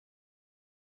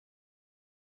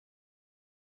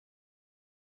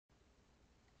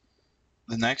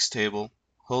The next table,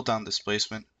 hold down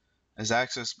displacement, is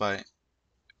accessed by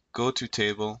go to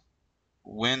table,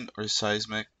 wind or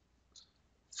seismic,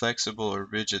 flexible or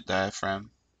rigid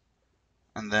diaphragm,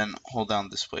 and then hold down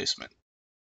displacement.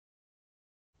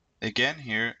 Again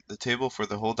here, the table for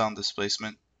the hold down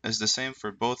displacement is the same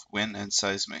for both wind and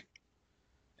seismic.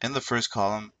 In the first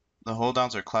column, the hold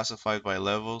downs are classified by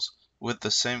levels with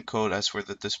the same code as for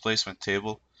the displacement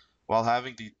table, while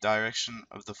having the direction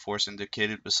of the force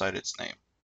indicated beside its name.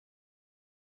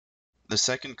 The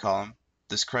second column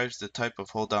describes the type of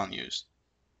hold down used.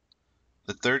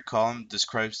 The third column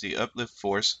describes the uplift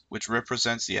force, which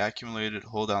represents the accumulated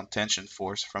hold down tension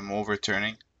force from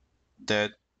overturning,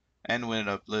 dead, and wind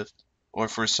uplift, or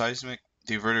for seismic,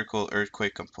 the vertical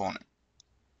earthquake component.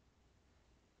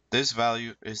 This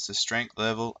value is the strength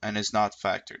level and is not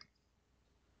factored.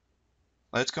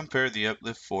 Let's compare the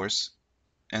uplift force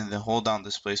in the hold down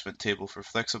displacement table for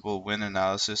flexible wind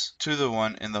analysis to the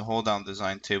one in the hold down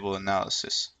design table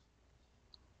analysis.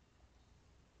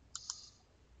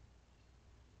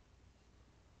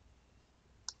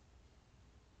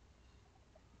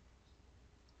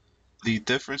 The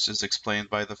difference is explained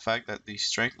by the fact that the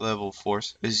strength level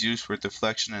force is used for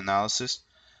deflection analysis,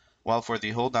 while for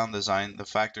the hold down design the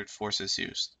factored force is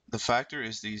used. The factor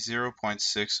is the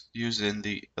 0.6 used in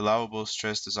the allowable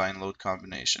stress design load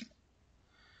combination.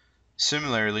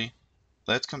 Similarly,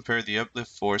 let's compare the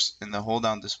uplift force in the hold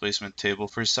down displacement table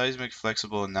for seismic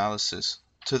flexible analysis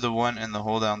to the one in the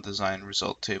hold down design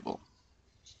result table.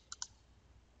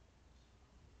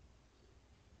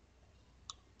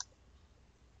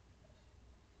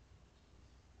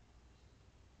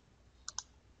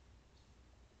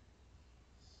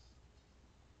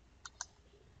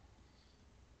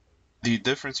 The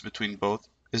difference between both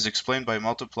is explained by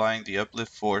multiplying the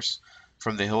uplift force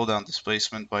from the hold down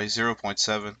displacement by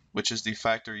 0.7, which is the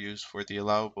factor used for the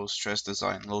allowable stress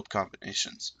design load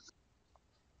combinations.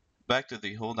 Back to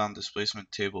the hold down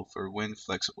displacement table for wind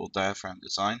flexible diaphragm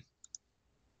design.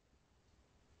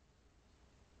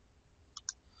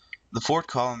 The fourth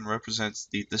column represents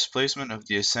the displacement of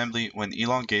the assembly when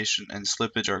elongation and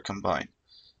slippage are combined.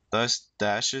 Thus,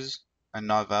 dashes and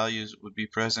not values would be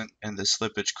present in the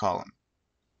slippage column.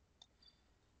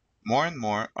 More and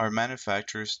more are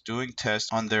manufacturers doing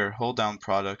tests on their hold-down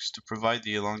products to provide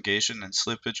the elongation and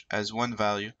slippage as one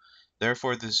value,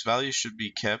 therefore this value should be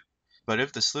kept, but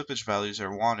if the slippage values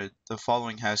are wanted, the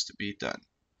following has to be done.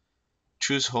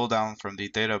 Choose hold-down from the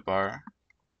data bar,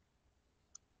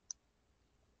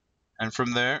 and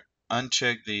from there,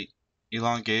 uncheck the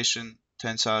elongation,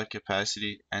 tensile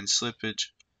capacity, and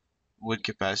slippage wood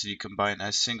capacity combined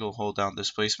as single hold-down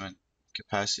displacement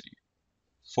capacity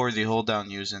for the hold-down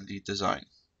used in the design.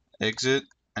 Exit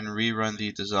and rerun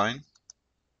the design.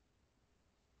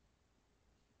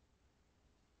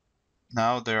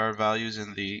 Now there are values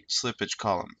in the slippage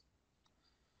column.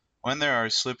 When there are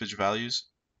slippage values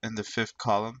in the fifth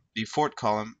column, the fourth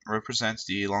column represents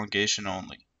the elongation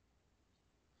only.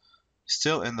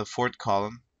 Still in the fourth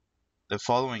column, the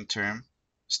following term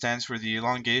stands for the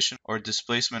elongation or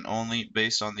displacement only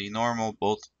based on the normal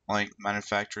bolt length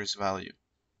manufacturer's value.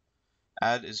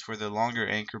 Add is for the longer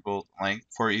anchor bolt length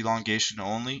for elongation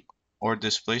only or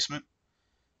displacement,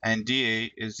 and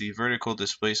dA is the vertical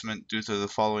displacement due to the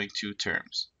following two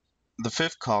terms. The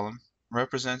fifth column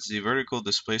represents the vertical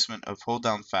displacement of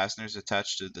hold-down fasteners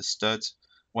attached to the studs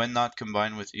when not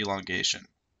combined with elongation.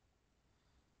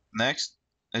 Next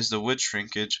is the wood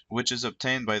shrinkage, which is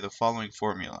obtained by the following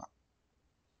formula.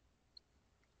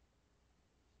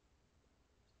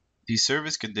 The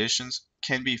service conditions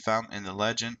can be found in the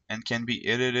legend and can be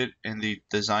edited in the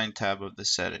Design tab of the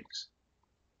settings.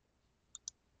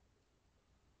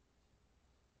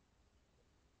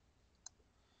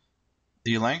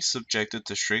 The length subjected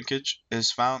to shrinkage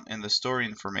is found in the story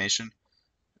information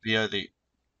via the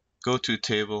Go To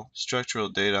table, structural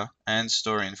data, and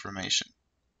story information.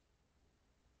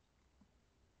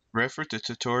 Refer to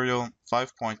tutorial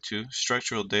 5.2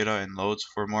 structural data and loads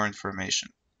for more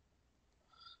information.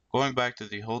 Going back to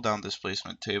the hold down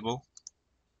displacement table,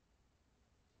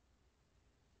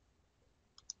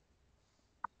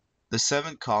 the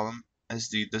seventh column is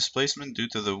the displacement due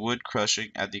to the wood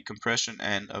crushing at the compression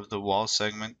end of the wall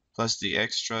segment plus the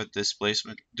extra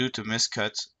displacement due to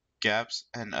miscuts, gaps,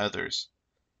 and others.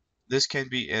 This can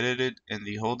be edited in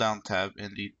the hold down tab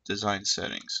in the design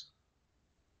settings.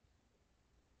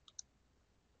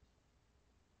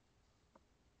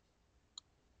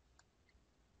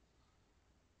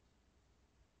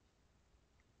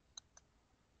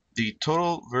 The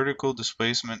total vertical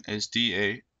displacement is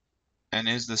dA and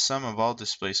is the sum of all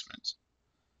displacements.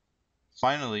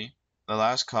 Finally, the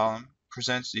last column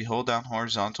presents the hold-down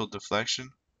horizontal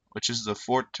deflection, which is the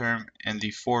fourth term in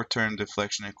the four-term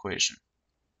deflection equation.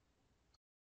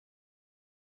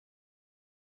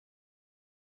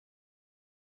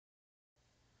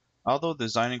 Although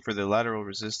designing for the lateral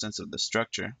resistance of the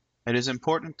structure, it is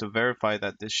important to verify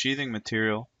that the sheathing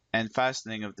material and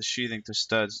fastening of the sheathing to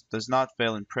studs does not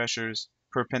fail in pressures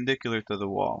perpendicular to the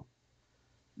wall.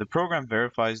 The program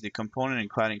verifies the component and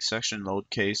cladding section load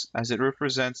case as it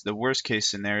represents the worst case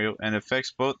scenario and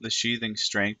affects both the sheathing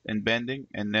strength in bending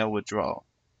and nail withdrawal.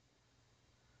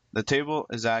 The table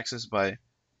is accessed by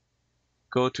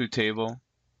Go to Table,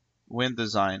 Wind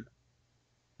Design,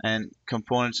 and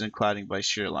Components and Cladding by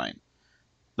Shearline.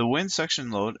 The wind section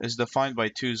load is defined by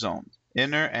two zones,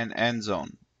 inner and end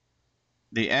zone.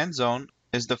 The end zone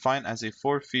is defined as a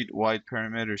 4 feet wide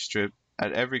perimeter strip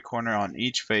at every corner on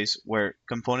each face where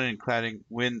component and cladding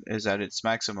wind is at its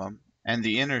maximum, and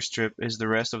the inner strip is the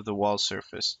rest of the wall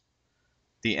surface.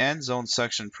 The end zone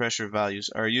section pressure values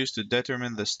are used to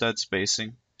determine the stud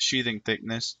spacing, sheathing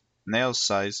thickness, nail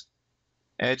size,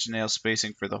 edge nail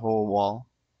spacing for the whole wall,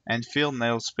 and field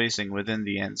nail spacing within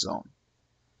the end zone.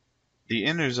 The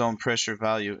inner zone pressure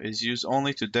value is used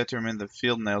only to determine the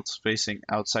field nail spacing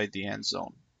outside the end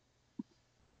zone.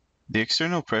 The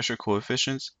external pressure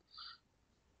coefficients,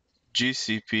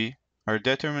 GCP, are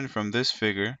determined from this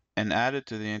figure and added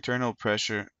to the internal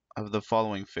pressure of the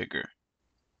following figure.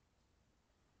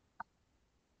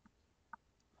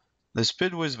 The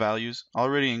SPIDWIS values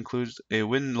already includes a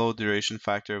wind load duration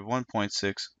factor of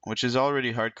 1.6, which is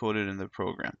already hard-coded in the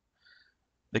program.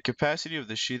 The capacity of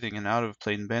the sheathing and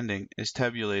out-of-plane bending is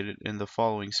tabulated in the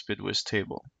following SPIDWIS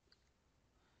table.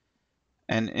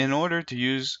 And in order to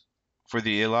use for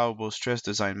the allowable stress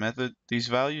design method, these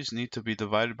values need to be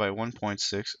divided by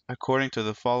 1.6 according to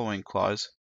the following clause,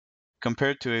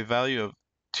 compared to a value of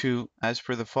 2 as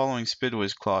per the following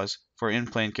SPIDWIS clause for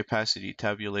in-plane capacity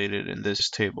tabulated in this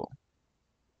table.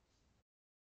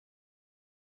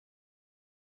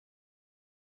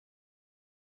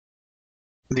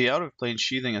 The out-of-plane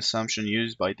sheathing assumption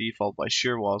used by default by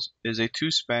Shearwalls is a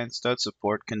 2-span stud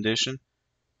support condition,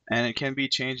 and it can be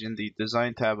changed in the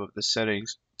Design tab of the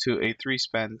settings to a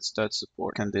 3-span stud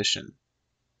support condition.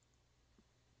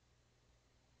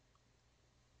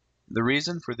 The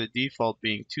reason for the default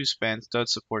being 2-span stud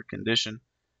support condition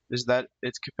is that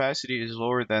its capacity is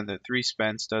lower than the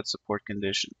 3-span stud support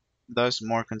condition, thus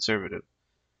more conservative.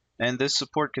 And this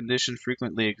support condition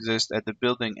frequently exists at the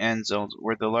building end zones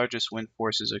where the largest wind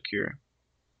forces occur.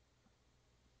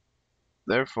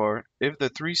 Therefore, if the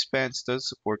 3-span stud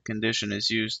support condition is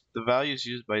used, the values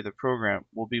used by the program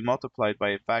will be multiplied by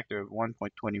a factor of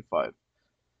 1.25.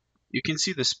 You can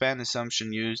see the span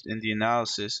assumption used in the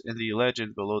analysis in the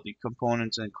legend below the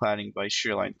components and cladding by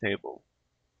Shearline table.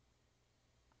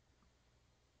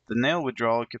 The nail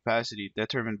withdrawal capacity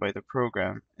determined by the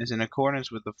program is in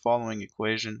accordance with the following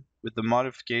equation with the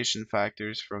modification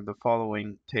factors from the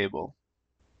following table.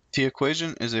 The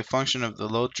equation is a function of the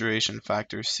load duration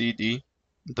factor CD,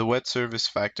 the wet surface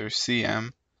factor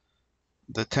Cm,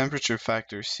 the temperature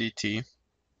factor Ct,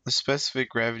 the specific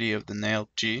gravity of the nail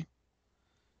G,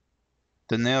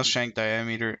 the nail shank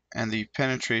diameter, and the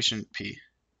penetration P.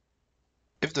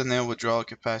 If the nail withdrawal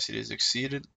capacity is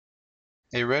exceeded,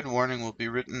 a red warning will be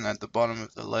written at the bottom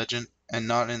of the legend and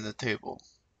not in the table.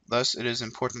 Thus, it is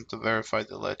important to verify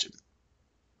the legend.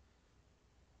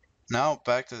 Now,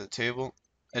 back to the table.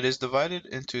 It is divided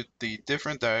into the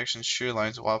different directions shear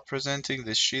lines while presenting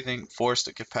the sheathing force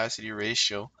to capacity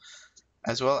ratio,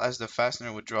 as well as the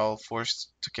fastener withdrawal force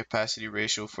to capacity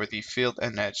ratio for the field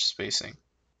and edge spacing.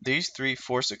 These three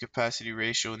force to capacity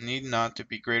ratio need not to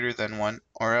be greater than 1,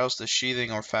 or else the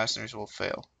sheathing or fasteners will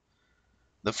fail.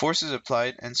 The forces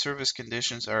applied and service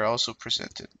conditions are also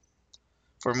presented.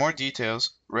 For more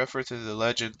details, refer to the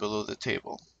legend below the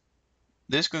table.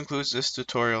 This concludes this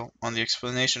tutorial on the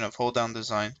explanation of hold-down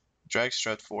design, drag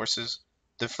strut forces,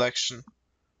 deflection,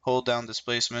 hold-down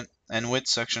displacement, and width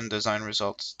section design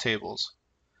results tables.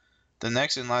 The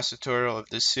next and last tutorial of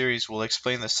this series will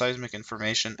explain the seismic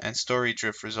information and story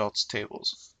drift results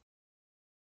tables.